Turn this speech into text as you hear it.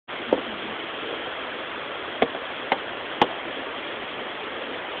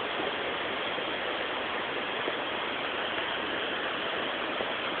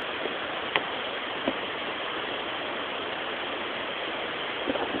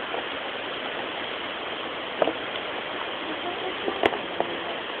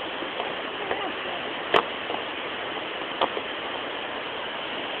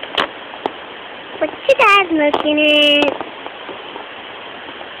smoking it.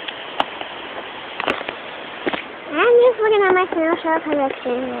 I'm just looking at my snail shell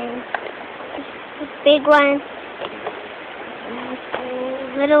collection. This big one, this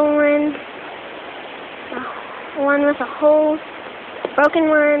little one, one with a hole, broken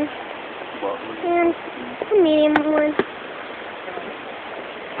one, and a medium one.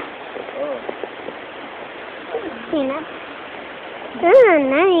 Oh,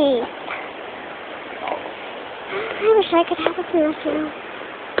 nice. I wish I could have a snail shell.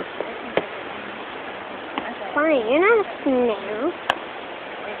 Fine, you're not a snail.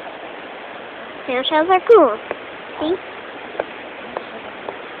 Snail shells are cool. See?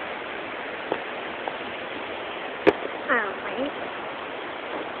 Alright.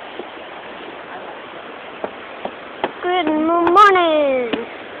 Good morning.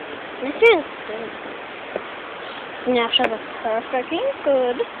 This is good. Snail shells are perfectly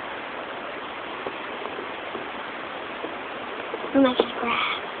good. We might just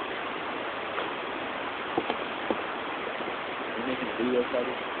grab. You making a video of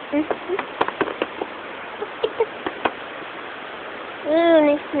it? Ooh,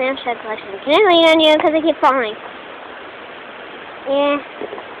 nice snapshot collection. Can I lean on you because I keep falling? Yeah.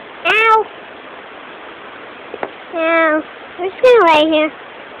 Ow! Ow. We're just gonna lay here.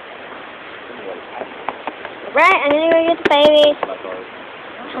 Right, I'm gonna go get the baby.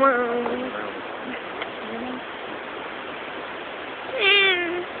 Come on.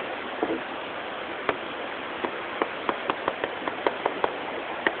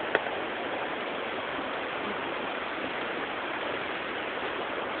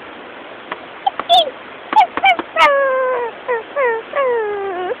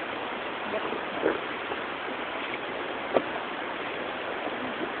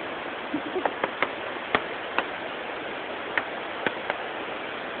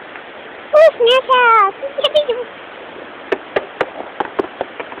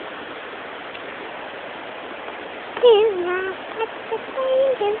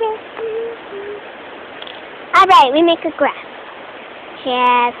 Alright, we make a graph.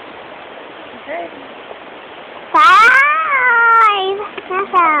 Yes. 5!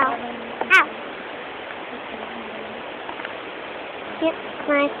 That's out. Ow. Yep,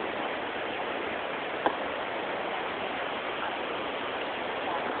 nice.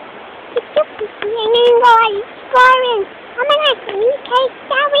 Scoring. Oh my gosh, okay,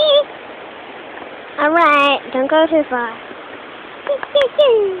 sorry. Alright, don't go too far.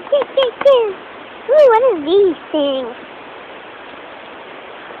 Ooh, what are these things?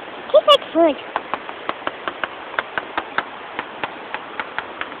 Tastes like food.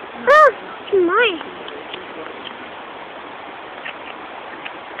 Oh, some more.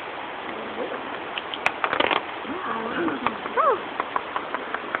 Oh.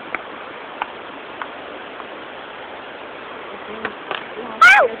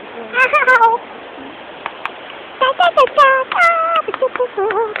 Ow! Ow! Da, da, da, da, da.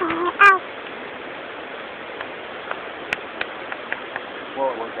 Ow! Well,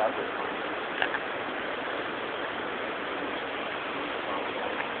 it worked out this time.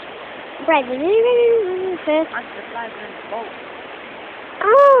 Right, I just like in the boat.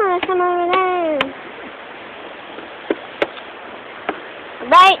 oh, there's some over there.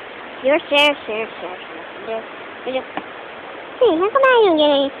 Right, you're share. Hey, how come I didn't get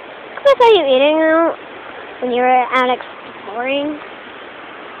any? Because I saw you eating out when you were out exploring.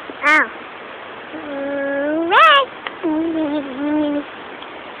 Ow. Right.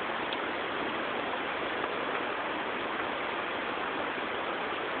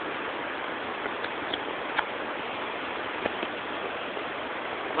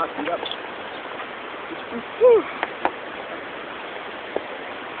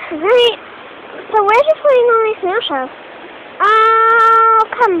 Right. So where's you putting all these snail shells? Oh,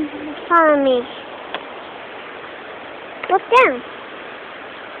 come follow me. Look down.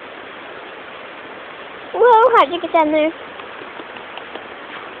 Whoa, how'd you get down there?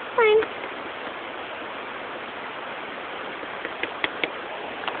 Fine.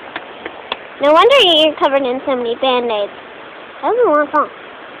 No wonder you're covered in so many band-aids. That was a long fall.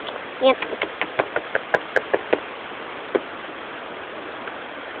 Yep.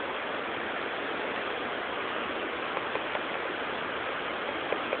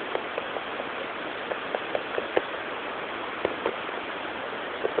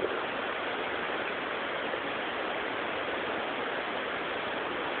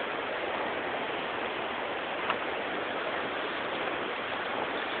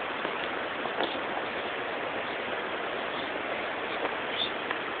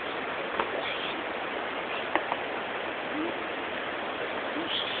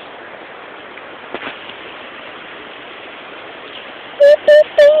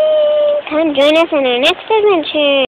 Join us in our next adventure.